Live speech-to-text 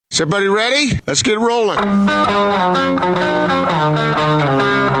Is everybody ready? Let's get rolling.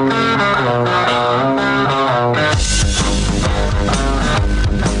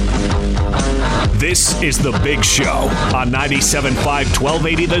 This is The Big Show on 97.5,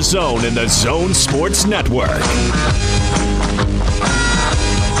 1280 The Zone and The Zone Sports Network.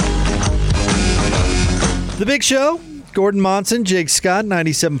 The Big Show, Gordon Monson, Jake Scott,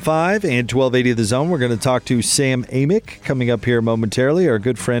 97.5 and 1280 The Zone. We're going to talk to Sam Amick coming up here momentarily, our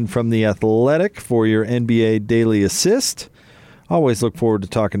good friend from The Athletic, for your NBA Daily Assist. Always look forward to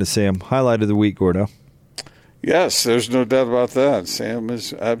talking to Sam. Highlight of the week, Gordo. Yes, there's no doubt about that. Sam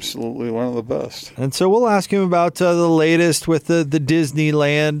is absolutely one of the best. And so we'll ask him about the latest with the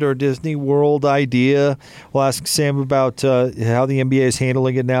Disneyland or Disney World idea. We'll ask Sam about how the NBA is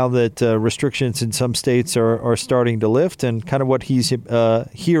handling it now that restrictions in some states are starting to lift, and kind of what he's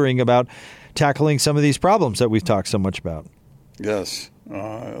hearing about tackling some of these problems that we've talked so much about. Yes,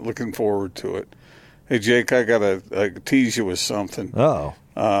 looking forward to it. Hey, Jake, I got to tease you with something. Uh-oh.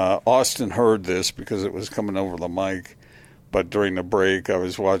 Austin heard this because it was coming over the mic, but during the break I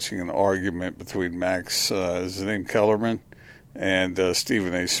was watching an argument between Max, is his name Kellerman, and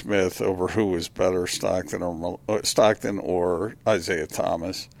Stephen A. Smith over who was better, Stockton or Isaiah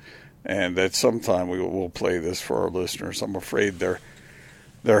Thomas. And at some time we will play this for our listeners. I'm afraid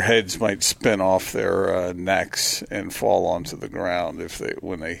their heads might spin off their necks and fall onto the ground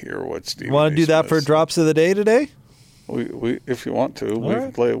when they hear what Stephen A. Want to do that for drops of the day today? We if you want to, we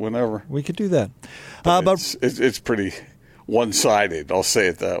can play it whenever. We could do that. But it's pretty one-sided, I'll say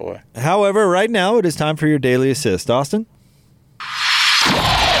it that way. However, right now it is time for your Daily Assist. Austin?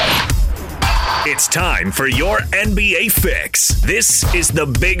 It's time for your NBA fix. This is the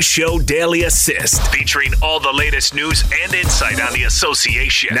Big Show Daily Assist, featuring all the latest news and insight on the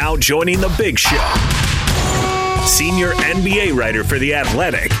association. Now joining the Big Show, senior NBA writer for The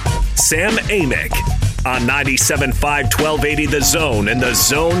Athletic, Sam Amick, on 97.5, 1280 The Zone and The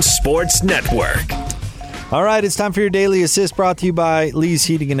Zone Sports Network. All right, it's time for your Daily Assist, brought to you by Lee's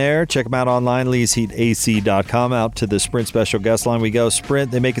Heating and Air. Check them out online, leesheatac.com. Out to the Sprint special guest line we go. Sprint,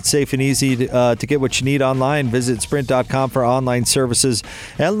 they make it safe and easy to get what you need online. Visit sprint.com for online services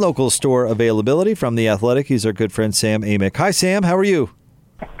and local store availability. From The Athletic, he's our good friend Sam Amick. Hi, Sam. How are you?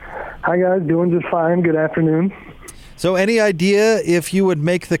 Hi, guys. Doing just fine. Good afternoon. So any idea if you would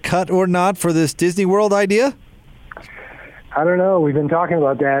make the cut or not for this Disney World idea? I don't know. We've been talking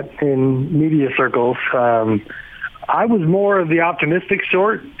about that in media circles. I was more of the optimistic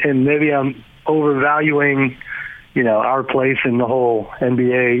sort, and maybe I'm overvaluing, our place in the whole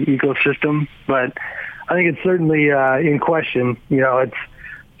NBA ecosystem. But I think it's certainly in question. It's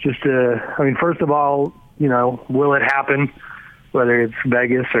just, first of all, will it happen? Whether it's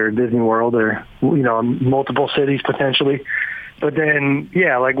Vegas or Disney World or, multiple cities potentially. But then,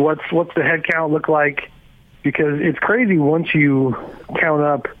 what's the head count look like? Because it's crazy once you count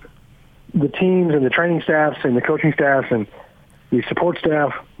up the teams and the training staffs and the coaching staffs and the support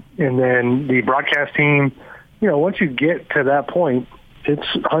staff and then the broadcast team. Once you get to that point, it's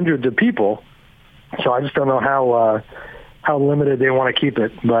hundreds of people. So I just don't know how limited they want to keep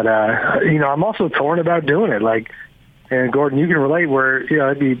it. But, I'm also torn about doing it. And Gordon, you can relate where,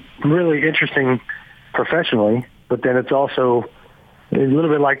 it'd be really interesting professionally, but then it's also a little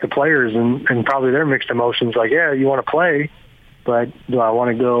bit like the players and probably their mixed emotions. Like, yeah, you want to play, but do I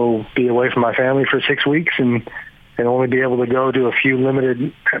want to go be away from my family for 6 weeks and only be able to go to a few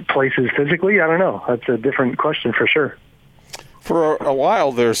limited places physically? I don't know. That's a different question for sure. For a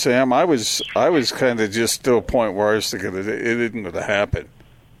while there, Sam, I was kind of just to a point where I was thinking it isn't going to happen.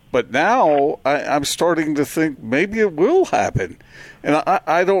 But now I'm starting to think maybe it will happen. And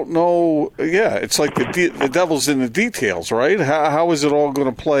I don't know. Yeah, it's like the devil's in the details, right? How is it all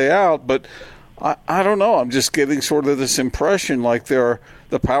going to play out? But I don't know. I'm just getting sort of this impression like the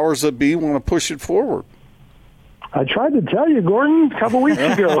powers that be want to push it forward. I tried to tell you, Gordon, a couple weeks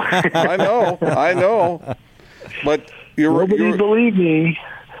ago. I know. But Nobody believed me.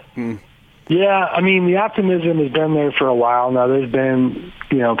 Yeah, the optimism has been there for a while now. There's been,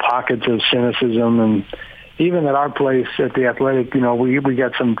 pockets of cynicism, and even at our place at The Athletic, we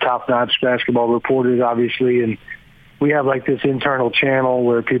got some top-notch basketball reporters, obviously, and we have like this internal channel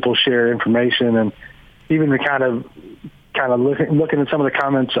where people share information, and even the kind of looking at some of the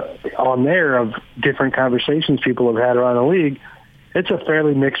comments on there of different conversations people have had around the league, it's a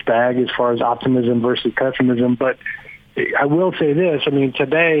fairly mixed bag as far as optimism versus pessimism. But I will say this,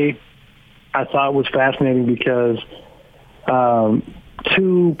 today I thought was fascinating because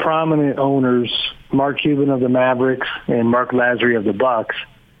two prominent owners, Mark Cuban of the Mavericks and Mark Lazary of the Bucks,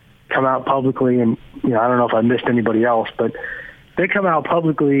 come out publicly, and I don't know if I missed anybody else, but they come out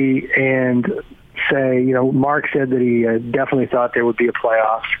publicly and say, Mark said that he definitely thought there would be a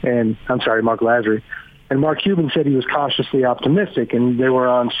playoff, and I'm sorry, Mark Lazary. And Mark Cuban said he was cautiously optimistic, and they were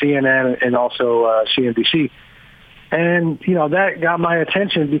on CNN and also CNBC. And, that got my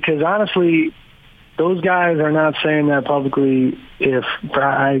attention because, honestly, those guys are not saying that publicly. If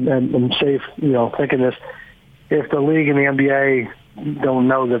I'm safe, thinking this, if the league and the NBA don't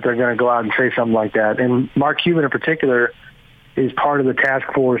know that they're going to go out and say something like that. And Mark Cuban in particular is part of the task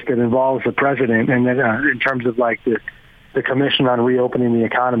force that involves the president and then in terms of like the commission on reopening the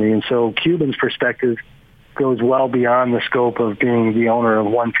economy. And so Cuban's perspective goes well beyond the scope of being the owner of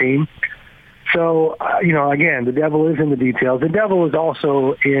one team. So, again, the devil is in the details. The devil is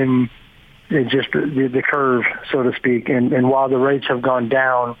also in just the curve, so to speak. And while the rates have gone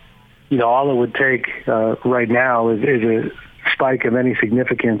down, all it would take right now is a spike of any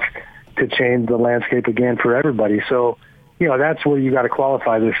significance to change the landscape again for everybody. So, that's where you got to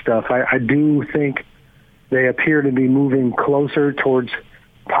qualify this stuff. I do think they appear to be moving closer towards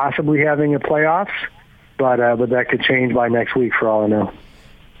possibly having a playoffs, but that could change by next week for all I know.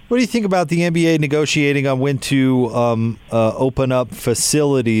 What do you think about the NBA negotiating on when to open up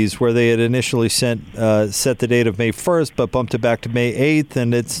facilities where they had initially set the date of May 1st, but bumped it back to May 8th?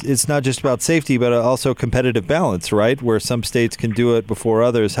 And it's not just about safety, but also competitive balance, right? Where some states can do it before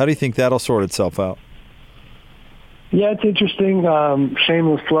others. How do you think that'll sort itself out? Yeah, it's interesting.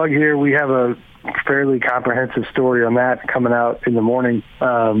 Shameless plug here. We have a fairly comprehensive story on that coming out in the morning,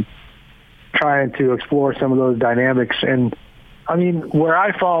 trying to explore some of those dynamics. And I mean, where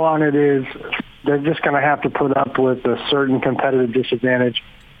I fall on it is they're just going to have to put up with a certain competitive disadvantage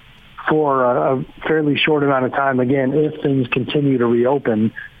for a fairly short amount of time. Again, if things continue to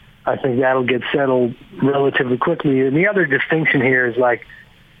reopen, I think that'll get settled relatively quickly. And the other distinction here is like,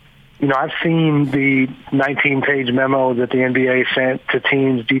 I've seen the 19-page memo that the NBA sent to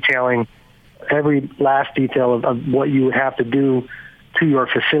teams detailing every last detail of what you would have to do to your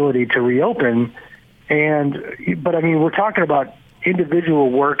facility to reopen. But I mean, we're talking about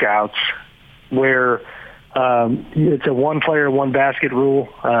individual workouts where it's a one player, one basket rule.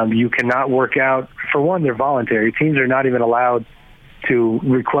 You cannot work out. For one, they're voluntary. Teams are not even allowed to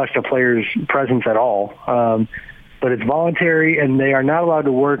request a player's presence at all. But it's voluntary, and they are not allowed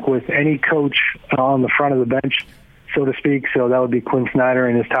to work with any coach on the front of the bench, so to speak. So that would be Quinn Snyder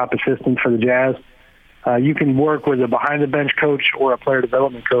and his top assistant for the Jazz. You can work with a behind-the-bench coach or a player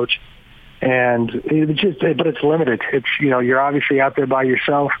development coach. And it's limited. It's, you're obviously out there by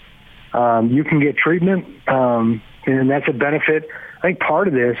yourself. You can get treatment, and that's a benefit. I think part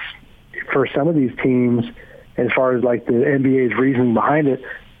of this for some of these teams, as far as like the NBA's reasoning behind it,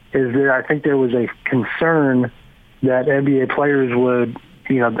 is that I think there was a concern that NBA players would,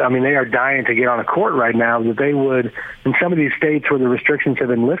 they are dying to get on a court right now, that they would, in some of these states where the restrictions have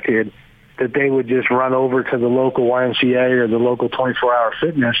been lifted, that they would just run over to the local YMCA or the local 24-hour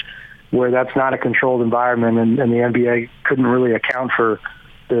fitness, where that's not a controlled environment, and the NBA couldn't really account for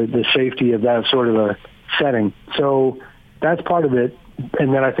the safety of that sort of a setting. So that's part of it.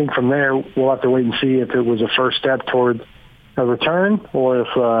 And then I think from there, we'll have to wait and see if it was a first step toward a return or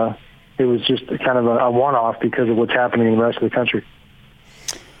if it was just kind of a one-off because of what's happening in the rest of the country.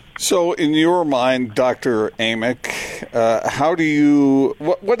 So in your mind, Dr. Amick,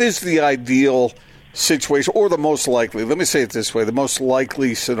 what is the ideal situation, or the most likely, let me say it this way, the most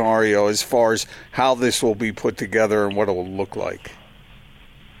likely scenario as far as how this will be put together and what it will look like?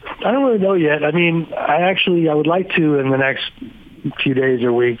 I don't really know yet. I mean, I would like to, in the next few days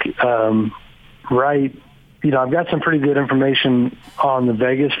or week, write, I've got some pretty good information on the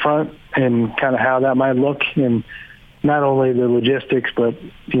Vegas front and kind of how that might look, and not only the logistics, but,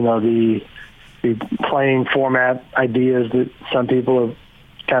 the playing format ideas that some people have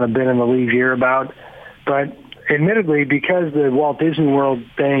kind of been in the league here about. But admittedly, because the Walt Disney World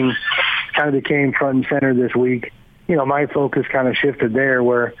thing kind of became front and center this week, my focus kind of shifted there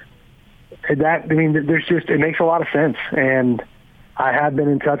where it makes a lot of sense. And I have been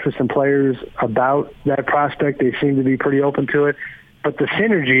in touch with some players about that prospect. They seem to be pretty open to it. But the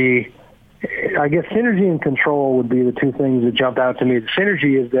synergy, I guess synergy and control would be the two things that jump out to me. The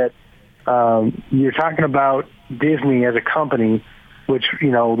synergy is that you're talking about Disney as a company, which,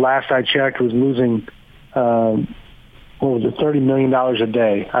 last I checked was losing, $30 million a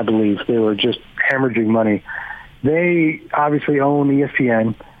day, I believe. They were just hemorrhaging money. They obviously own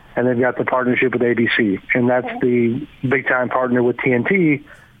ESPN, and they've got the partnership with ABC, and that's the big-time partner with TNT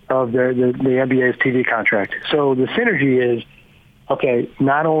of the NBA's TV contract. So the synergy is, okay,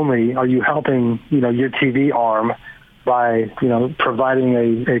 not only are you helping, your TV arm by,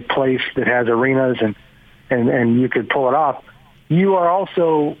 providing a place that has arenas and you could pull it off, you are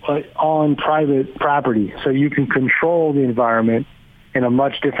also on private property, so you can control the environment in a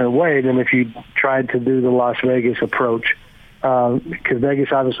much different way than if you tried to do the Las Vegas approach. Because Vegas,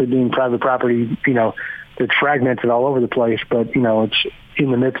 obviously being private property, it's fragmented all over the place, but, it's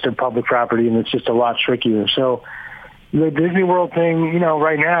in the midst of public property, and it's just a lot trickier. So the Disney World thing,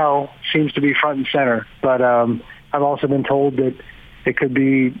 right now seems to be front and center. But I've also been told that it could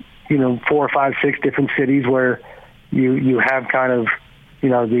be, 4 or 5, 6 different cities where you have kind of,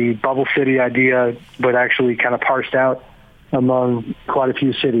 the bubble city idea, but actually kind of parsed out among quite a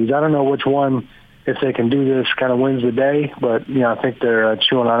few cities. I don't know which one, if they can do this, kind of wins the day, but, I think they're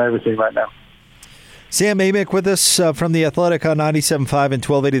chewing on everything right now. Sam Amick with us from The Athletic on 97.5 and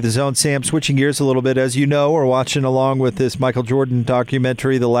 1280 The Zone. Sam, switching gears a little bit, as you know, we're watching along with this Michael Jordan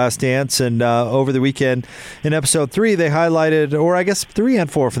documentary, The Last Dance, and over the weekend in Episode 3, they highlighted, or I guess 3 and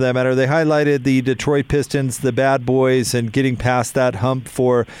 4 for that matter, they highlighted the Detroit Pistons, the bad boys, and getting past that hump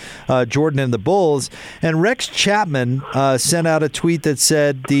for Jordan and the Bulls. And Rex Chapman sent out a tweet that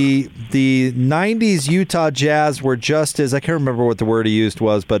said the 90s Utah Jazz were just as, I can't remember what the word he used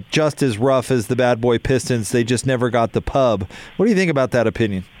was, but just as rough as the bad boy Pistons. They just never got the pub. What do you think about that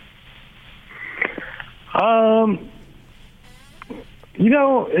opinion?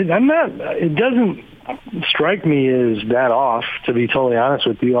 It doesn't strike me as that off, to be totally honest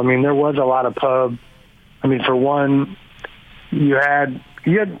with you. I mean, there was a lot of pub. I mean, for one, you had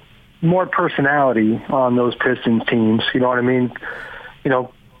more personality on those Pistons teams. You know what I mean?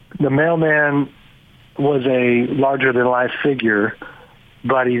 The mailman was a larger than life figure,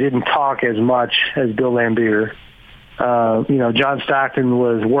 but he didn't talk as much as Bill Laimbeer. John Stockton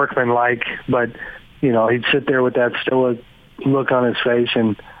was workmanlike, but, he'd sit there with that stoic look on his face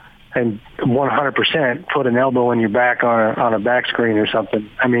and 100% put an elbow in your back on a back screen or something.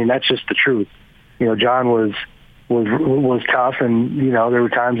 I mean, that's just the truth. John was tough, and, there were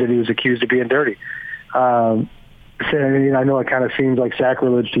times that he was accused of being dirty. I know it kind of seems like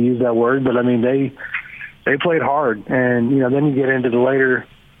sacrilege to use that word, but, I mean, they played hard, and then you get into the later.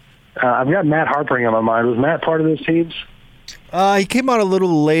 I've got Matt Harpering on my mind. Was Matt part of those teams? He came on a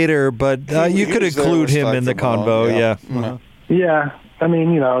little later, but you could include him in the convo. Yeah. Mm-hmm. Yeah. I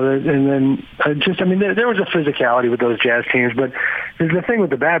mean, and then there was a physicality with those Jazz teams, but the thing with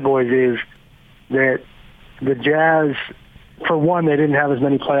the bad boys is that the Jazz, for one, they didn't have as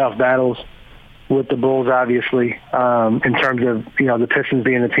many playoff battles with the Bulls, obviously, in terms of, the Pistons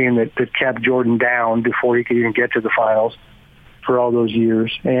being the team that kept Jordan down before he could even get to the finals for all those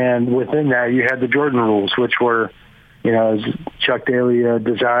years. And within that, you had the Jordan rules, which were, as Chuck Daly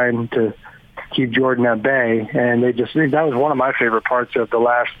designed to keep Jordan at bay. And that was one of my favorite parts of the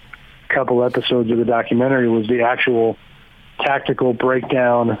last couple episodes of the documentary, was the actual tactical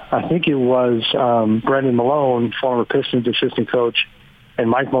breakdown. I think it was Brendan Malone, former Pistons assistant coach, and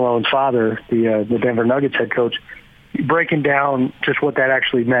Mike Malone's father, the Denver Nuggets head coach, breaking down just what that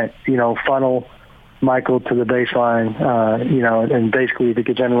actually meant. Funnel Michael to the baseline, and basically if it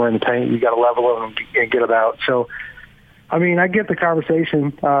gets anywhere in the paint, you got to level him and get him out. So, I mean, I get the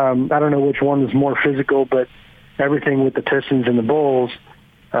conversation. I don't know which one is more physical, but everything with the Pistons and the Bulls,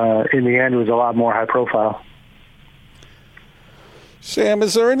 in the end, was a lot more high profile. Sam,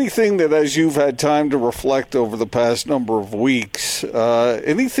 is there anything that, as you've had time to reflect over the past number of weeks,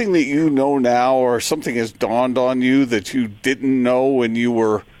 anything that you know now or something has dawned on you that you didn't know when you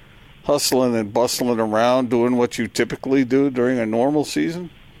were hustling and bustling around doing what you typically do during a normal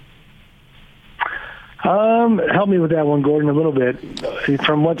season? Help me with that one, Gordon, a little bit.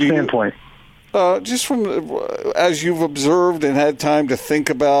 From what standpoint? Just from as you've observed and had time to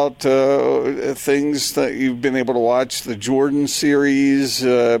think about things that you've been able to watch, the Jordan series,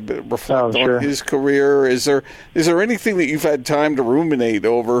 reflect on his career. Is there anything that you've had time to ruminate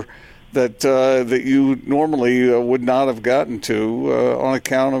over that you normally would not have gotten to on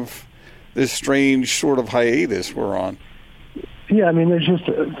account of this strange sort of hiatus we're on? Yeah, I mean, there's just,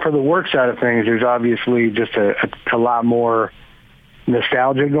 for the work side of things, there's obviously just a lot more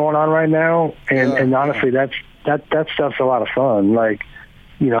nostalgia going on right now, and honestly, that stuff's a lot of fun. Like,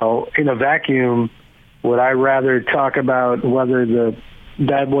 in a vacuum, would I rather talk about whether the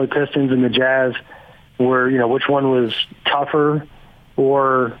bad boy Pistons and the Jazz were, which one was tougher,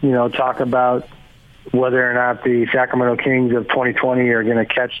 or talk about whether or not the Sacramento Kings of 2020 are going to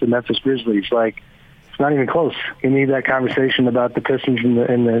catch the Memphis Grizzlies? Like, it's not even close. You need that conversation about the Pistons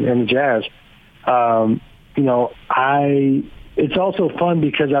and the Jazz. It's also fun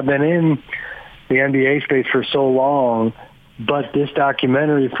because I've been in the NBA space for so long, but this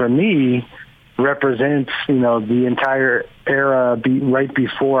documentary for me represents, the entire era right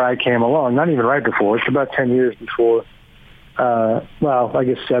before I came along. Not even right before. It's about 10 years before I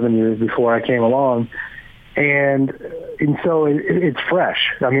guess 7 years before I came along. And so it's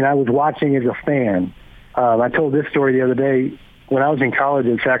fresh. I mean, I was watching as a fan. I told this story the other day. When I was in college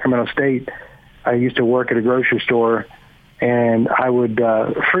at Sacramento State, I used to work at a grocery store, and I would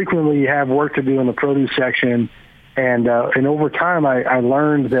frequently have work to do in the produce section. And over time, I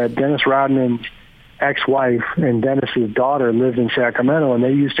learned that Dennis Rodman's ex-wife and Dennis's daughter lived in Sacramento, and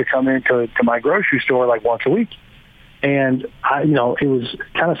they used to come into my grocery store like once a week. And it was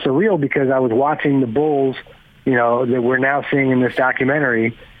kind of surreal because I was watching the Bulls, that we're now seeing in this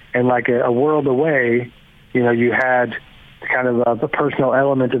documentary, and like a world away, you had kind of the personal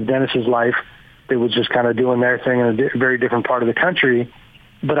element of Dennis's life that was just kind of doing their thing in a very different part of the country.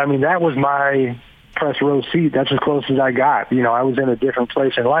 But I mean, that was my press row seat. That's as close as I got. I was in a different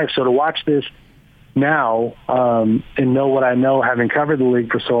place in life. So to watch this now and know what I know, having covered the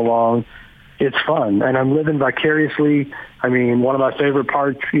league for so long, it's fun. And I'm living vicariously. I mean, one of my favorite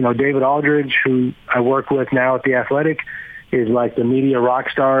parts, David Aldridge, who I work with now at The Athletic, is like the media rock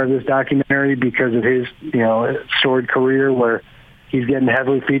star of this documentary because of his, storied career where he's getting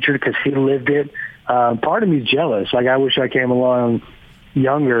heavily featured because he lived it. Part of me's jealous. Like, I wish I came along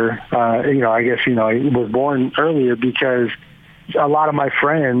younger. I guess, I was born earlier because a lot of my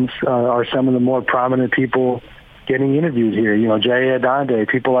friends are some of the more prominent people getting interviewed here. Jay Adonde,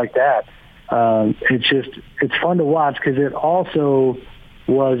 people like that. It's fun to watch because it also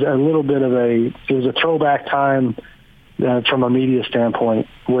was a little bit of it was a throwback time from a media standpoint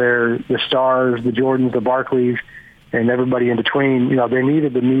where the stars, the Jordans, the Barkleys, and everybody in between, they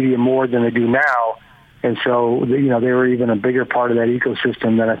needed the media more than they do now. And so, they were even a bigger part of that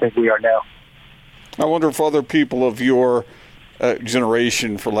ecosystem than I think we are now. I wonder if other people of your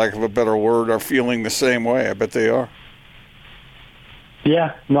generation, for lack of a better word, are feeling the same way. I bet they are.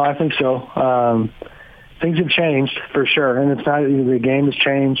 Yeah, no, I think so. Things have changed for sure, and it's not the game has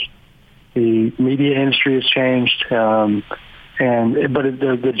changed, the media industry has changed, but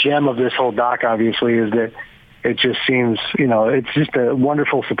the gem of this whole doc obviously is that it just seems it's just a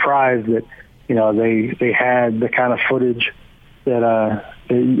wonderful surprise that they had the kind of footage that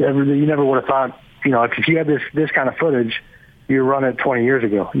you never would have thought. If you had this kind of footage, you run it 20 years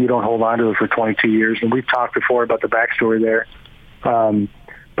ago. You don't hold on to it for 22 years, and we've talked before about the backstory there.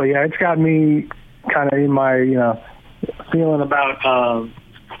 But yeah, it's got me kind of in my, feeling about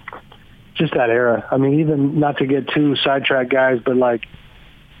just that era. I mean, even not to get too sidetracked, guys, but like,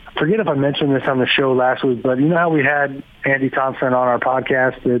 forget if I mentioned this on the show last week, but you know how we had Andy Thompson on our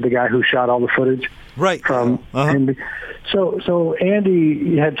podcast, the guy who shot all the footage? Right. From So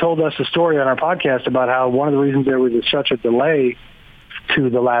Andy had told us a story on our podcast about how one of the reasons there was such a delay to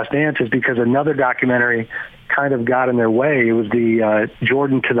The Last Dance is because another documentary kind of got in their way. It was the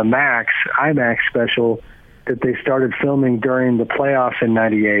Jordan to the Max IMAX special that they started filming during the playoffs in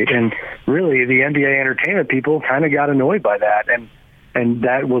 '98. And really, the NBA entertainment people kind of got annoyed by that. And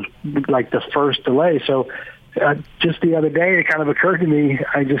that was like the first delay. So just the other day, it kind of occurred to me,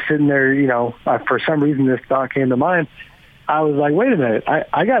 I just sitting there, for some reason this thought came to mind. I was like, wait a minute,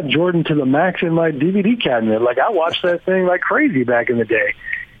 I got Jordan to the Max in my DVD cabinet. Like, I watched that thing like crazy back in the day.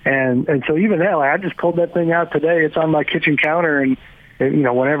 And so even now, I just pulled that thing out today. It's on my kitchen counter, and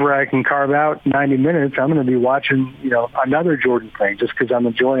whenever I can carve out 90 minutes, I'm going to be watching, another Jordan thing just because I'm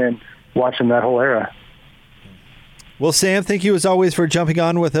enjoying watching that whole era. Well, Sam, thank you as always for jumping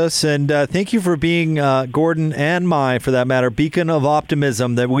on with us, and thank you for being, Gordon and for that matter, beacon of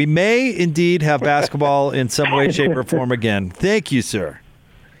optimism that we may indeed have basketball in some way, shape, or form again. Thank you, sir.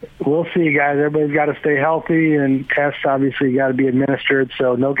 We'll see, guys. Everybody's got to stay healthy, and tests obviously got to be administered,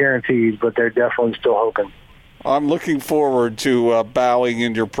 so no guarantees, but they're definitely still hoping. I'm looking forward to bowing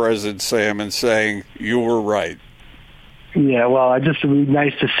in your presence, Sam, and saying you were right. Yeah, well, it just would be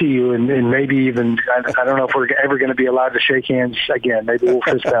nice to see you, and maybe even, I don't know if we're ever going to be allowed to shake hands again. Maybe we'll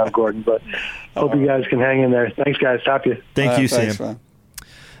fist down, Gordon, but hope you guys can hang in there. Thanks, guys. Talk to you. Thank you, thanks, Sam.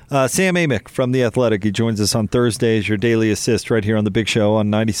 Sam Amick from The Athletic. He joins us on Thursdays, your daily assist right here on The Big Show on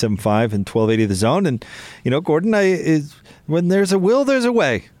 97.5 and 1280 The Zone. And, Gordon, when there's a will, there's a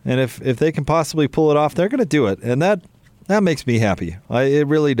way. And if they can possibly pull it off, they're going to do it. And that makes me happy. It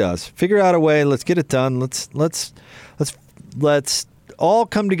really does. Figure out a way. Let's get it done. Let's all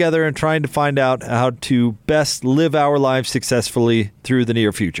come together and trying to find out how to best live our lives successfully through the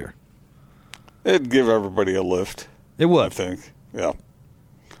near future. It'd give everybody a lift. It would. I think. Yeah.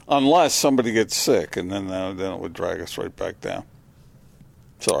 Unless somebody gets sick, and then it would drag us right back down.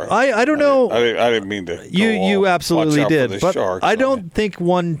 Sorry. I don't know. I didn't mean to. You absolutely did. But sharks, I don't think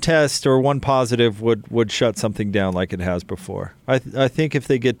one test or one positive would shut something down like it has before. I think if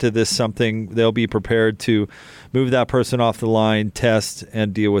they get to this something, they'll be prepared to move that person off the line, test,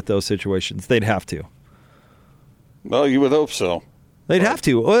 and deal with those situations. They'd have to. Well, you would hope so. They'd have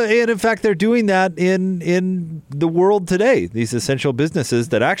to. And in fact, they're doing that in the world today. These essential businesses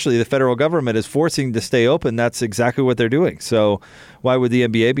that actually the federal government is forcing to stay open, that's exactly what they're doing. So why would the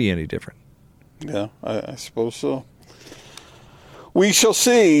NBA be any different? Yeah, I suppose so. We shall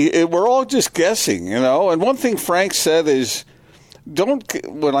see. We're all just guessing, And one thing Frank said is,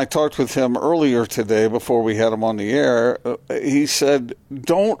 when I talked with him earlier today before we had him on the air, he said,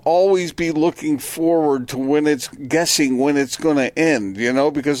 don't always be looking forward to guessing when it's going to end,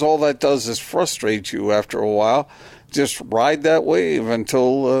 because all that does is frustrate you after a while. Just ride that wave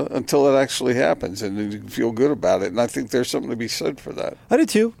until it actually happens, and you feel good about it. And I think there's something to be said for that. I do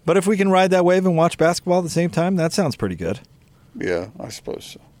too. But if we can ride that wave and watch basketball at the same time, that sounds pretty good. Yeah, I suppose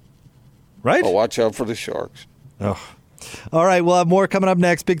so. Right? Well, watch out for the Sharks. Oh. All right, we'll have more coming up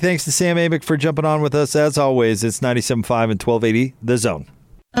next. Big thanks to Sam Amick for jumping on with us. As always, it's 97.5 and 1280, The Zone.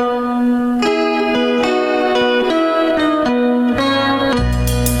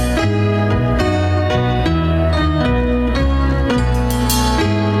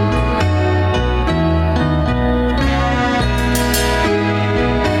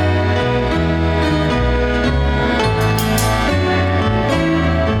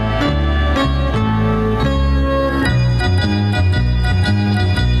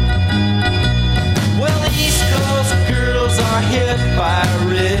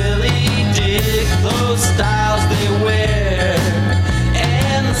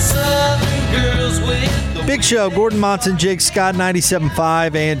 Big show. Gordon Monson, Jake Scott,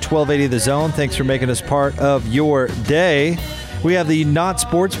 97.5 and 1280 The Zone. Thanks for making us part of your day. We have the Not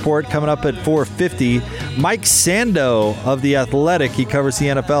Sports Report coming up at 4:50. Mike Sando of The Athletic, he covers the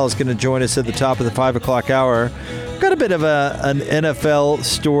NFL, is going to join us at the top of the 5 o'clock hour. Got a bit of an NFL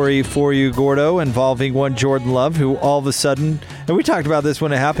story for you, Gordo, involving one Jordan Love, who all of a sudden, and we talked about this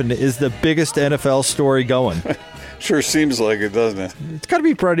when it happened, is the biggest NFL story going. Sure seems like it, doesn't it? It's got to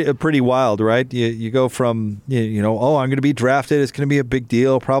be pretty wild, right? You go from, I'm going to be drafted. It's going to be a big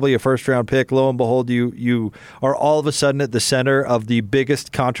deal, probably a first-round pick. Lo and behold, you are all of a sudden at the center of the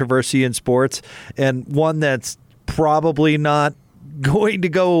biggest controversy in sports, and one that's probably not going to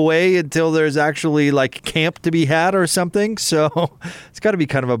go away until there's actually like camp to be had or something. So it's got to be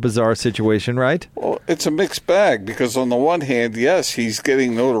kind of a bizarre situation, right? Well, it's a mixed bag because on the one hand, yes, he's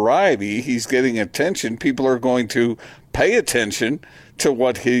getting notoriety. He's getting attention. People are going to pay attention to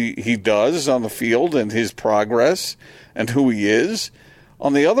what he does on the field and his progress and who he is.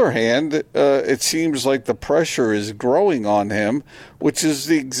 On the other hand, it seems like the pressure is growing on him, which is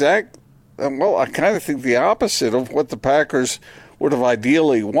the exact, I kind of think the opposite of what the Packers would have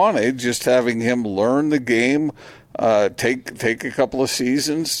ideally wanted, just having him learn the game, take a couple of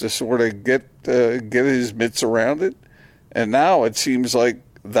seasons to sort of get his mitts around it. And now it seems like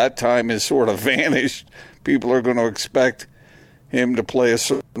that time has sort of vanished. People are going to expect him to play a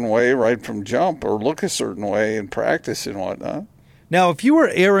certain way right from jump or look a certain way in practice and whatnot. Now, if you were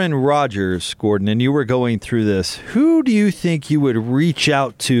Aaron Rodgers, Gordon, and you were going through this, who do you think you would reach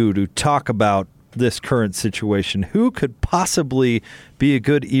out to talk about this current situation? Who could possibly be a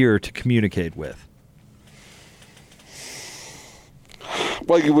good ear to communicate with?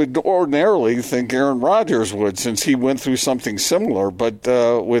 Well, you would ordinarily think Aaron Rodgers would, since he went through something similar, but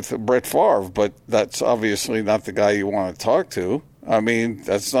with Brett Favre. But that's obviously not the guy you want to talk to. I mean,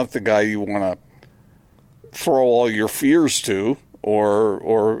 that's not the guy you want to throw all your fears to,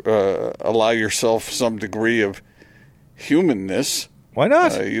 or allow yourself some degree of humanness. Why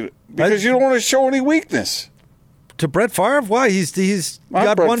not? Because you don't want to show any weakness. To Brett Favre? Why? He's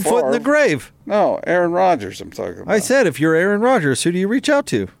got Brett one foot in the grave. No, Aaron Rodgers I'm talking about. I said, if you're Aaron Rodgers, who do you reach out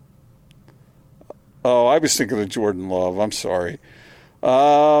to? Oh, I was thinking of Jordan Love. I'm sorry.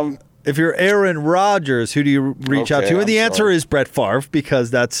 If you're Aaron Rodgers, who do you reach out to? And the answer is Brett Favre, because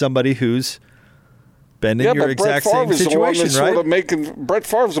that's somebody who's been in your exact same situation, right? Brett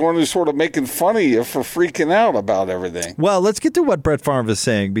Favre's the one who's sort of making fun of you for freaking out about everything. Well, let's get to what Brett Favre is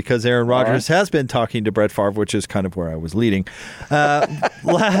saying, because Aaron Rodgers has been talking to Brett Favre, which is kind of where I was leading. Well,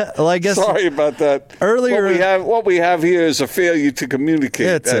 I guess. Sorry about that. Earlier, what we have here is a failure to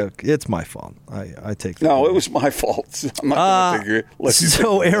communicate. It's my fault. I take that. No, it was my fault. I'm not going to figure it.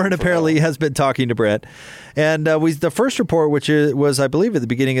 So Aaron apparently has been talking to Brett. And the first report, which was, I believe, at the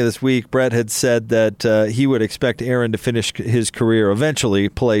beginning of this week, Brett had said that he would expect Aaron to finish his career eventually,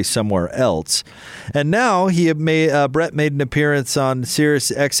 play somewhere else. And now Brett made an appearance on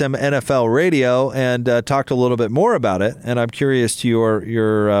Sirius XM NFL Radio and talked a little bit more about it. And I'm curious to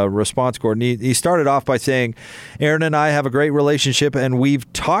your response, Gordon. He started off by saying, Aaron and I have a great relationship and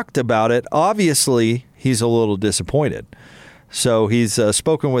we've talked about it. Obviously, he's a little disappointed. So he's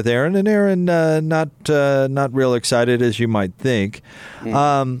spoken with Aaron, and Aaron not real excited as you might think.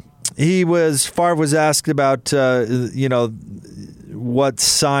 Favre was asked about what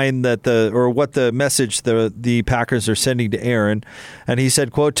sign what the message the Packers are sending to Aaron, and he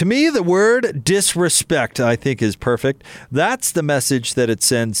said, quote, "To me, the word disrespect I think is perfect. That's the message that it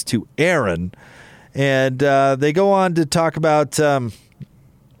sends to Aaron." And they go on to talk about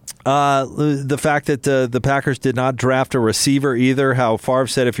the fact that the Packers did not draft a receiver either. How Favre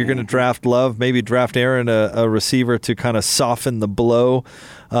said, if you're going to draft Love, maybe draft Aaron, a receiver to kind of soften the blow,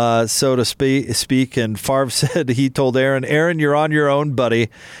 so to speak. And Favre said, he told Aaron, you're on your own, buddy.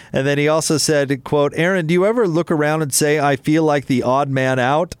 And then he also said, quote, "Aaron, do you ever look around and say, I feel like the odd man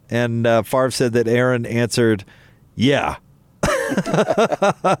out?" And Favre said that Aaron answered, "Yeah."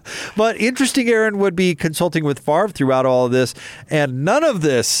 But interesting, Aaron would be consulting with Favre throughout all of this, and none of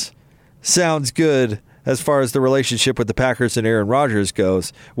this sounds good as far as the relationship with the Packers and Aaron Rodgers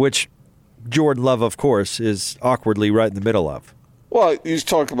goes, which Jordan Love, of course, is awkwardly right in the middle of. Well, he's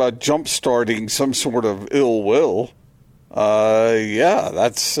talking about jump-starting some sort of ill will.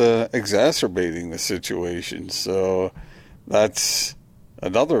 That's exacerbating the situation. So that's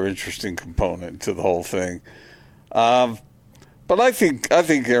another interesting component to the whole thing. But I think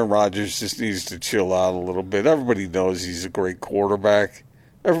Aaron Rodgers just needs to chill out a little bit. Everybody knows he's a great quarterback.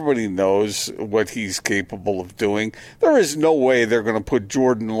 Everybody knows what he's capable of doing. There is no way they're going to put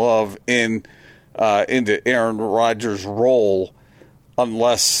Jordan Love into Aaron Rodgers' role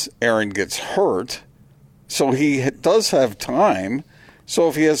unless Aaron gets hurt. So he does have time. So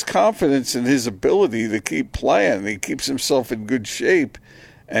if he has confidence in his ability to keep playing, he keeps himself in good shape,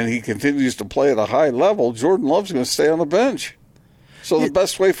 and he continues to play at a high level, Jordan Love's going to stay on the bench. So the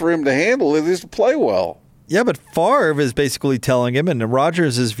best way for him to handle it is to play well. Yeah, but Favre is basically telling him, and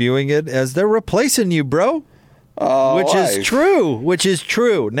Rodgers is viewing it as they're replacing you, bro. Which is true.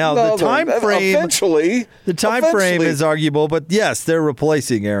 Now, the time frame is arguable, but yes, they're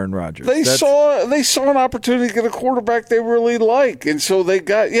replacing Aaron Rodgers. They saw an opportunity to get a quarterback they really like, and so they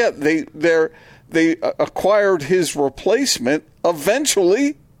acquired his replacement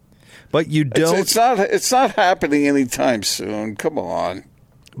eventually. But you don't. It's not happening anytime soon. Come on.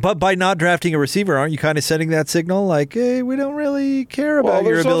 But by not drafting a receiver, aren't you kind of sending that signal like, hey, we don't really care about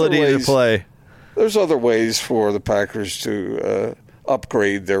your ability to play? There's other ways for the Packers to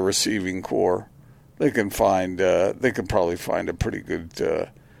upgrade their receiving core. They can probably find a pretty good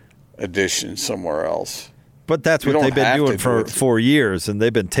addition somewhere else. But that's what they've been doing for 4 years, and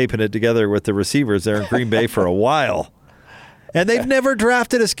they've been taping it together with the receivers there in Green Bay for a while. And they've never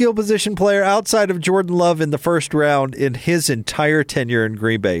drafted a skill position player outside of Jordan Love in the first round in his entire tenure in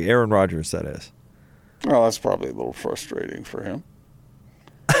Green Bay. Aaron Rodgers, that is. Well, that's probably a little frustrating for him.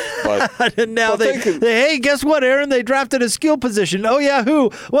 But, and now hey, guess what, Aaron? They drafted a skill position. Oh, yeah,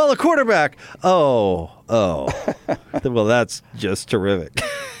 who? Well, a quarterback. Oh. Well, that's just terrific.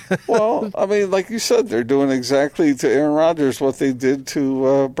 Well, I mean, like you said, they're doing exactly to Aaron Rodgers what they did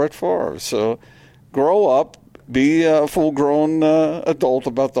to Brett Favre. So grow up. Be a full-grown adult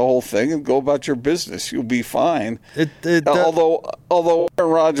about the whole thing and go about your business. You'll be fine. Although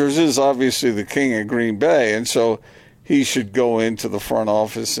Aaron Rodgers is obviously the king of Green Bay, and so he should go into the front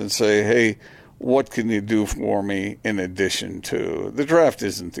office and say, hey, what can you do for me in addition to the draft?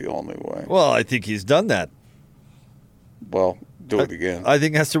 Isn't the only way. Well, I think he's done that. Well, do it again. I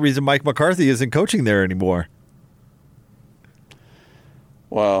think that's the reason Mike McCarthy isn't coaching there anymore.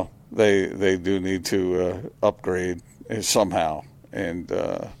 Well, They do need to upgrade somehow, and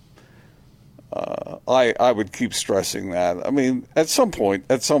I would keep stressing that. I mean, at some point,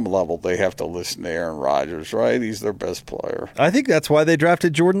 at some level, they have to listen to Aaron Rodgers, right? He's their best player. I think that's why they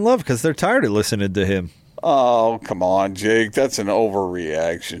drafted Jordan Love, because they're tired of listening to him. Oh, come on, Jake. That's an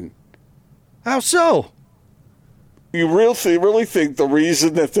overreaction. How so? You really think the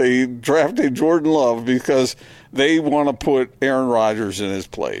reason that they drafted Jordan Love because they want to put Aaron Rodgers in his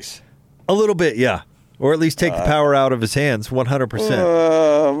place? A little bit, yeah. Or at least take the power out of his hands,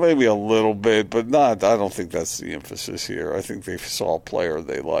 100%. Maybe a little bit, but not. I don't think that's the emphasis here. I think they saw a player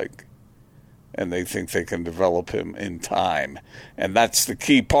they like, and they think they can develop him in time. And that's the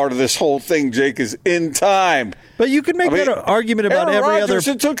key part of this whole thing, Jake, is in time. But you can make that argument about Aaron every Rodgers,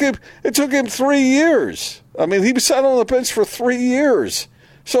 other... It took him 3 years. I mean, he sat on the bench for 3 years.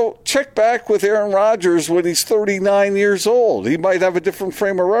 So check back with Aaron Rodgers when he's 39 years old. He might have a different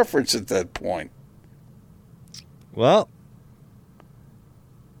frame of reference at that point. Well,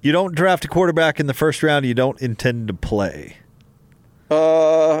 you don't draft a quarterback in the first round you don't intend to play.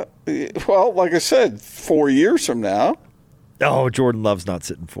 Well, like I said, 4 years from now. Oh, Jordan Love's not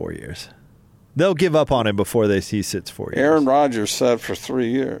sitting 4 years. They'll give up on him before they see he sits 4 years. Aaron Rodgers sat for 3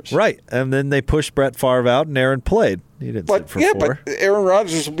 years. Right, and then they pushed Brett Favre out, and Aaron played. He didn't sit for 4. But Aaron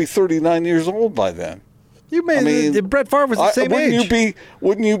Rodgers will be 39 years old by then. Brett Favre was the same age.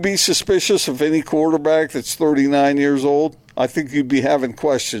 Wouldn't you be suspicious of any quarterback that's 39 years old? I think you'd be having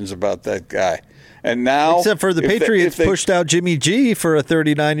questions about that guy. And now, except for the Patriots pushed out Jimmy G for a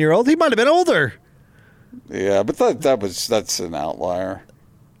 39-year-old. He might have been older. Yeah, but that's an outlier.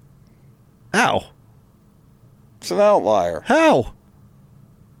 How? It's an outlier. How?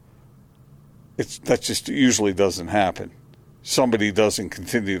 That just usually doesn't happen. Somebody doesn't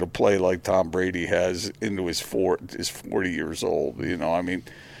continue to play like Tom Brady has into his 40 years old.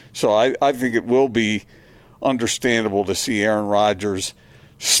 So I think it will be understandable to see Aaron Rodgers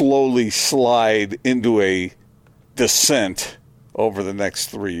slowly slide into a descent over the next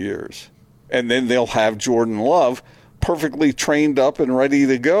 3 years. And then they'll have Jordan Love perfectly trained up and ready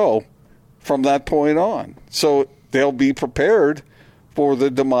to go from that point on. So they'll be prepared for the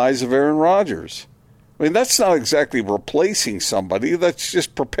demise of Aaron Rodgers. I mean, that's not exactly replacing somebody. That's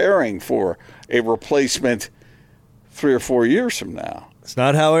just preparing for a replacement 3 or 4 years from now. It's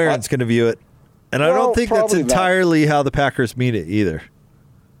not how Aaron's going to view it. And I don't think that's entirely how the Packers mean it either.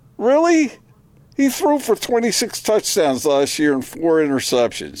 Really? He threw for 26 touchdowns last year and 4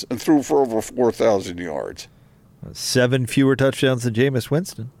 interceptions and threw for over 4,000 yards. 7 fewer touchdowns than Jameis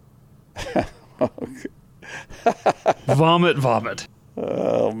Winston. Vomit.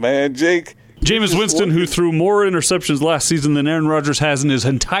 Oh, man, Jake. Jameis Winston, who threw more interceptions last season than Aaron Rodgers has in his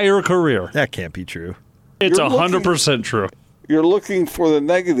entire career. That can't be true. It's 100% true. You're looking for the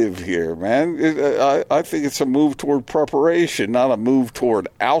negative here, man. I think it's a move toward preparation, not a move toward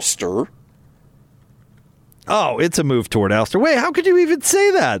ouster. Oh, it's a move toward ouster. Wait, how could you even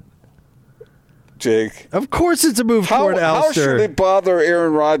say that? Jake. Of course it's a move toward ouster. How should it bother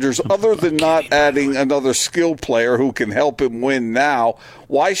Aaron Rodgers other than not adding another skill player who can help him win now?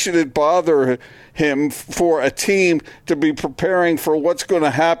 Why should it bother him for a team to be preparing for what's going to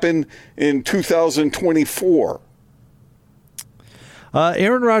happen in 2024?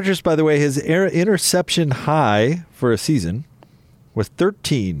 Aaron Rodgers, by the way, his interception high for a season was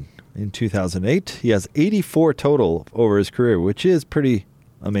 13 in 2008. He has 84 total over his career, which is pretty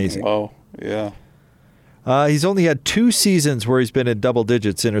amazing. Oh, yeah. He's only had 2 seasons where he's been in double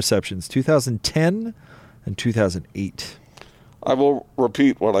digits interceptions, 2010 and 2008. I will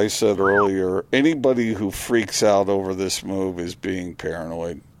repeat what I said earlier. Anybody who freaks out over this move is being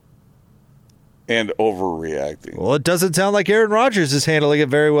paranoid and overreacting. Well, it doesn't sound like Aaron Rodgers is handling it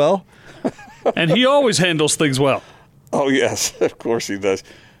very well. And he always handles things well. Oh, yes, of course he does.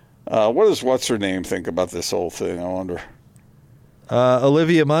 What does what's-her-name think about this whole thing, I wonder?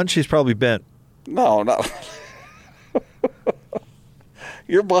 Olivia Munn, she's probably bent. No.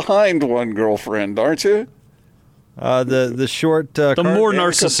 You're behind one girlfriend, aren't you? The short... the more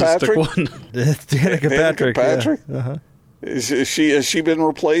narcissistic one. Danica Patrick. Patrick? Yeah. Uh-huh. Has she been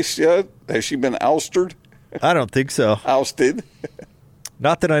replaced yet? Has she been ousted? I don't think so. Ousted?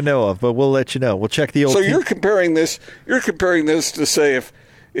 Not that I know of, but we'll let you know. We'll check the old... So you're comparing this to say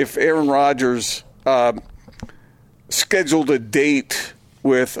if Aaron Rodgers scheduled a date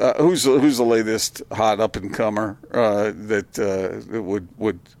with who's the latest hot up-and-comer that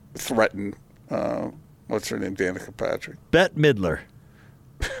would threaten, what's her name, Danica Patrick? Bette Midler.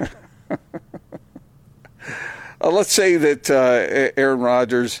 Let's say that Aaron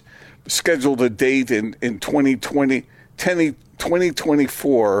Rodgers scheduled a date in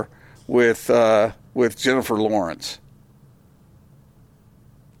 2024 with Jennifer Lawrence.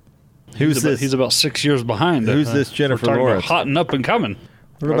 Who's this? He's about 6 years behind. Who's this Jennifer Lawrence? Hot and up and coming.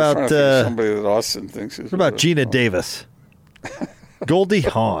 What about somebody that Austin thinks is? What about Gina Davis? Goldie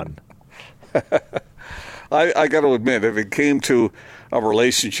Hawn. I got to admit, if it came to a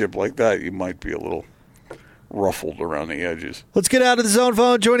relationship like that, you might be a little ruffled around the edges. Let's get out of the zone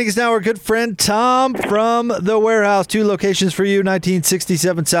phone. Joining us now, our good friend Tom from The Warehouse. 2 locations for you,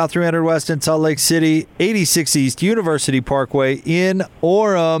 1967 South, 300 West in Salt Lake City, 86 East University Parkway in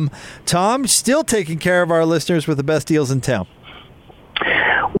Orem. Tom, still taking care of our listeners with the best deals in town.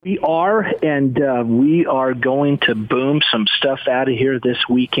 We are, and we are going to boom some stuff out of here this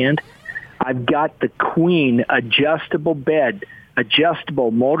weekend. I've got the Queen adjustable bed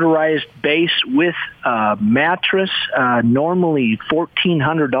adjustable motorized base with mattress. Normally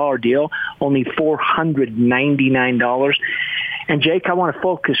 $1,400 deal, only $499. And Jake, I want to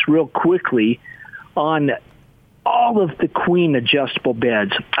focus real quickly on all of the queen adjustable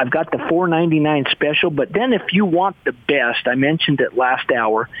beds. I've got the $499 special, but then if you want the best, I mentioned it last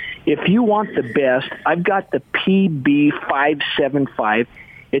hour, if you want the best, I've got the PB575.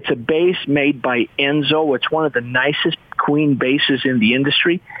 It's a base made by Enzo. It's one of the nicest queen bases in the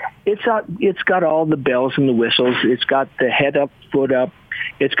industry. It's got all the bells and the whistles. It's got the head up, foot up.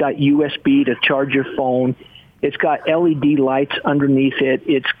 It's got USB to charge your phone. It's got LED lights underneath it.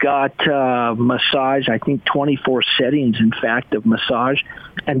 It's got massage, I think 24 settings, in fact, of massage.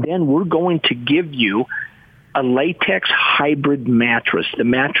 And then we're going to give you a latex hybrid mattress. The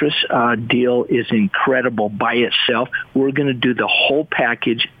mattress deal is incredible by itself. We're going to do the whole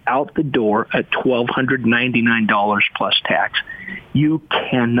package out the door at $1,299 plus tax. You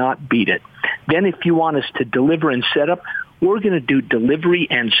cannot beat it. Then if you want us to deliver and set up, we're going to do delivery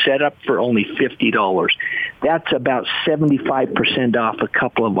and setup for only $50. That's about 75% off a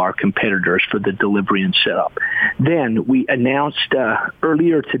couple of our competitors for the delivery and setup. Then we announced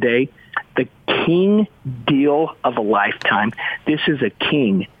earlier today the King deal of a lifetime. This is a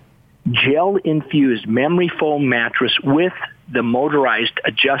King gel-infused memory foam mattress with the motorized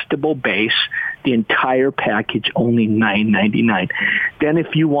adjustable base, the entire package, only $999. Then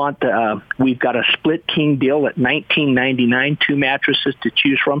if you want, we've got a split king deal at $19.99, 2 mattresses to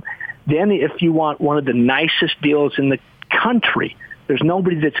choose from. Then if you want one of the nicest deals in the country, there's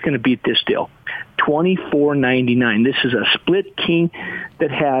nobody that's going to beat this deal, $24.99. This is a split king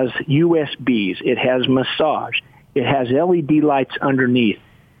that has USBs. It has massage. It has LED lights underneath.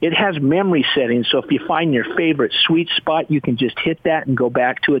 It has memory settings, so if you find your favorite sweet spot, you can just hit that and go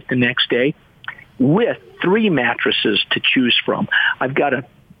back to it the next day, with 3 mattresses to choose from. I've got a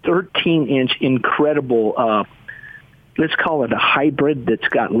 13-inch incredible, let's call it a hybrid that's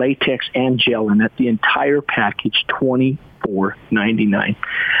got latex and gel in it. The entire package, $24.99.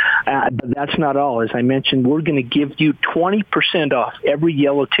 But that's not all. As I mentioned, we're going to give you 20% off every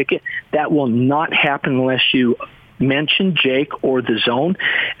yellow ticket. That will not happen unless you mention Jake or the Zone.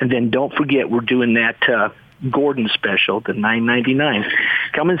 And then don't forget, we're doing that Gordon special, the $9.99.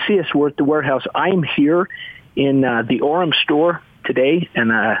 Come and see us. We're at the warehouse. I'm here in the Orem store today,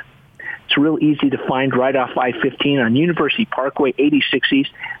 and it's real easy to find right off I-15 on University Parkway, 86 East.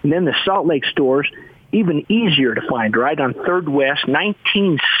 And then the Salt Lake stores, even easier to find, right on 3rd West,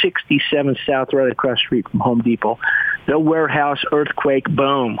 1967 South, right across the street from Home Depot. The warehouse, earthquake,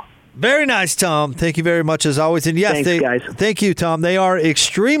 boom. Very nice, Tom. Thank you very much, as always. And yes, thanks, guys. Thank you, Tom. They are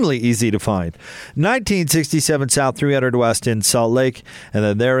extremely easy to find. 1967 South, 300 West in Salt Lake, and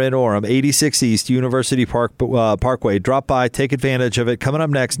then they're in Orem, 86 East, University Parkway. Drop by, take advantage of it. Coming up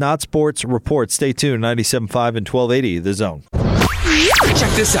next, Not Sports Report. Stay tuned, 97.5 and 1280, The Zone.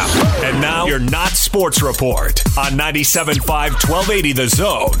 Check this out. And now, your Not Sports Report on 97.5, 1280, The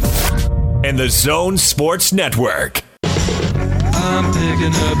Zone and The Zone Sports Network. I'm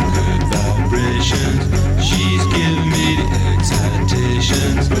picking up good vibrations. She's giving me the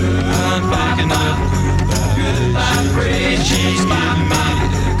excitations. I'm picking up good vibrations. She's giving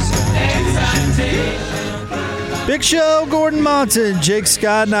me the excitations. Big Show, Gordon Monson, Jake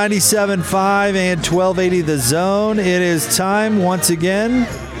Scott, 97.5 and 1280 The Zone. It is time once again,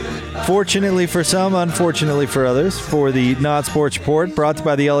 fortunately for some, unfortunately for others, for the Not Sports Report, brought to you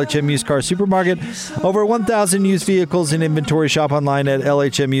by the LHM Used Car Supermarket. Over 1,000 used vehicles in inventory. Shop online at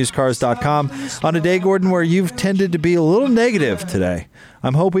lhmusedcars.com. On a day, Gordon, where you've tended to be a little negative today,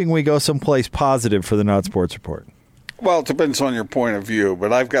 I'm hoping we go someplace positive for the Not Sports Report. Well, it depends on your point of view,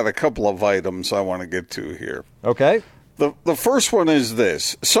 but I've got a couple of items I want to get to here. Okay. The first one is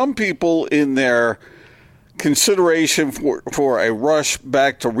this. Some people in their consideration for a rush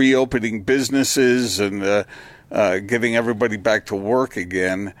back to reopening businesses and getting everybody back to work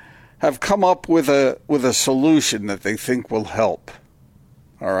again have come up with a solution that they think will help.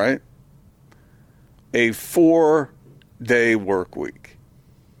 All right? A 4-day work week.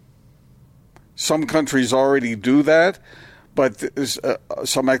 Some countries already do that, but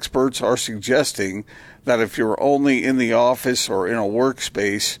some experts are suggesting that if you're only in the office or in a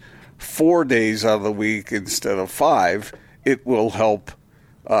workspace 4 days out of the week instead of 5, it will help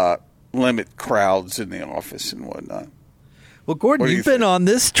limit crowds in the office and whatnot. Well, Gordon, you've been on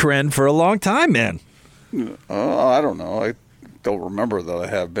this trend for a long time, man. I don't know. don't remember that I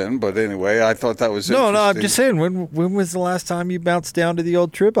have been, but anyway, I thought that was interesting. No, I'm just saying, when was the last time you bounced down to the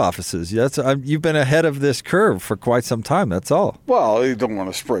old Trib offices? You've been ahead of this curve for quite some time, that's all. Well, you don't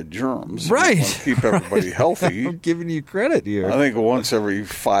want to spread germs. Right. You want to keep everybody healthy. I'm giving you credit here. I think once every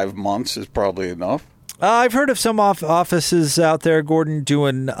 5 months is probably enough. I've heard of some offices out there, Gordon,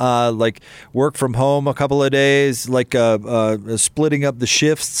 doing like work from home a couple of days, like splitting up the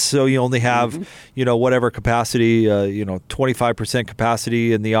shifts so you only have, whatever capacity, 25%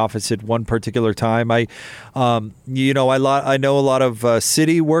 capacity in the office at one particular time. I know a lot of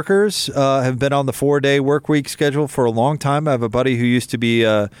city workers have been on the 4-day work week schedule for a long time. I have a buddy who used to be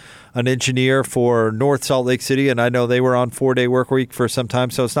an engineer for North Salt Lake City, and I know they were on 4-day work week for some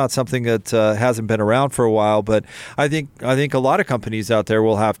time, so it's not something that hasn't been around for a while. But I think a lot of companies out there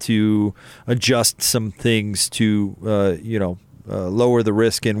will have to adjust some things to lower the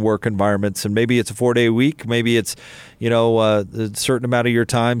risk in work environments, and maybe it's a 4-day week, maybe it's a certain amount of your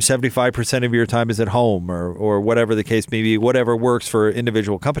time, 75% of your time is at home, or whatever the case may be, whatever works for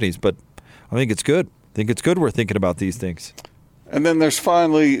individual companies. But I think it's good. We're thinking about these things. And then there's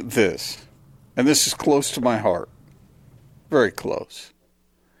finally this, and this is close to my heart, very close,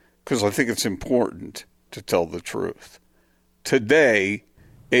 because I think it's important to tell the truth. Today,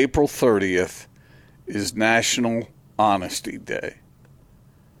 April 30th, is National Honesty Day.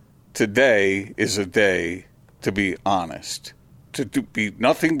 Today is a day to be honest, to be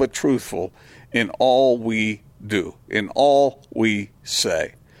nothing but truthful in all we do, in all we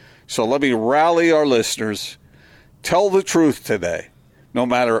say. So let me rally our listeners. Tell the truth today, no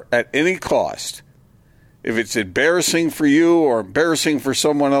matter at any cost. If it's embarrassing for you or embarrassing for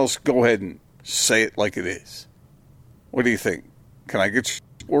someone else, go ahead and say it like it is. What do you think? Can I get your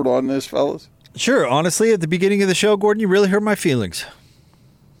support on this, fellas? Sure. Honestly, at the beginning of the show, Gordon, you really hurt my feelings.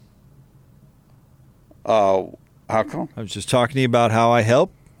 How come? I was just talking to you about how I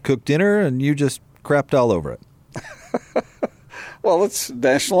helped cook dinner, and you just crapped all over it. Well, it's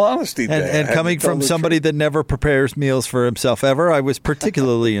National Honesty Day. And coming from somebody that never prepares meals for himself ever, I was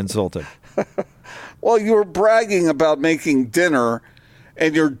particularly insulted. Well, you were bragging about making dinner,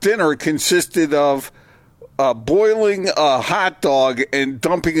 and your dinner consisted of boiling a hot dog and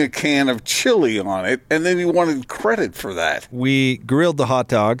dumping a can of chili on it, and then you wanted credit for that. We grilled the hot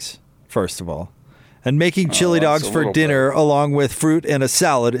dogs, first of all, and making chili dogs for dinner along with fruit and a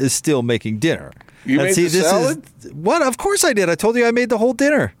salad is still making dinner. You made the salad? What? Of course I did. I told you I made the whole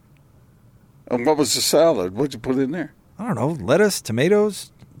dinner. And what was the salad? What'd you put in there? I don't know. Lettuce,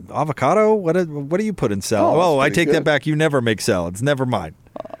 tomatoes, avocado. What do you put in salad? Oh, I take that back. You never make salads. Never mind.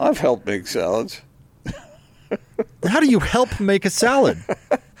 I've helped make salads. How do you help make a salad?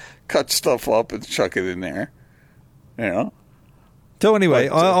 Cut stuff up and chuck it in there. So anyway,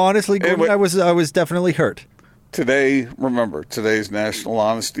 honestly, Gordon, I was definitely hurt. Today, remember, today's National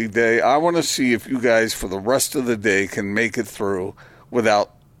Honesty Day. I want to see if you guys for the rest of the day can make it through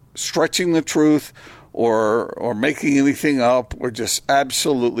without stretching the truth or making anything up, or just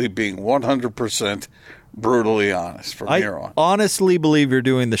absolutely being 100% brutally honest from here on. I honestly believe you're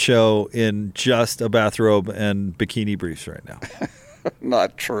doing the show in just a bathrobe and bikini briefs right now.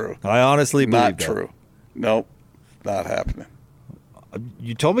 Not true. I honestly believe that. Not true. Nope, not happening.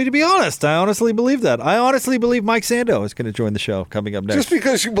 You told me to be honest. I honestly believe that. I honestly believe Mike Sando is going to join the show coming up next. Just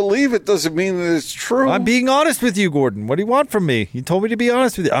because you believe it doesn't mean that it's true. I'm being honest with you, Gordon. What do you want from me? You told me to be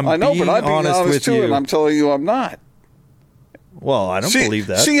honest with you. I know, but I'm being honest too, and I'm telling you I'm not. Well, I don't believe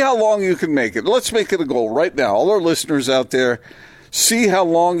that. See how long you can make it. Let's make it a goal right now. All our listeners out there, see how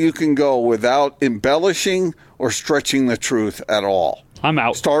long you can go without embellishing or stretching the truth at all. I'm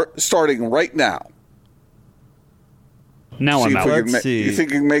out. Starting right now. Now I'm out. Let's see. You think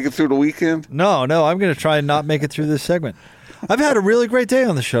you can make it through the weekend? No. I'm going to try and not make it through this segment. I've had a really great day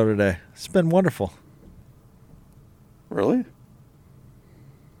on the show today. It's been wonderful. Really?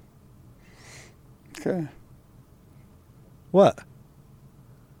 Okay. What?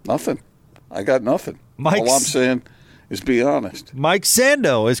 Nothing. I got nothing. All I'm saying is be honest. Mike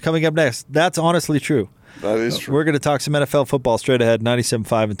Sando is coming up next. That's honestly true. That is true. We're going to talk some NFL football straight ahead, 97.5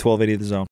 and 1280 The Zone.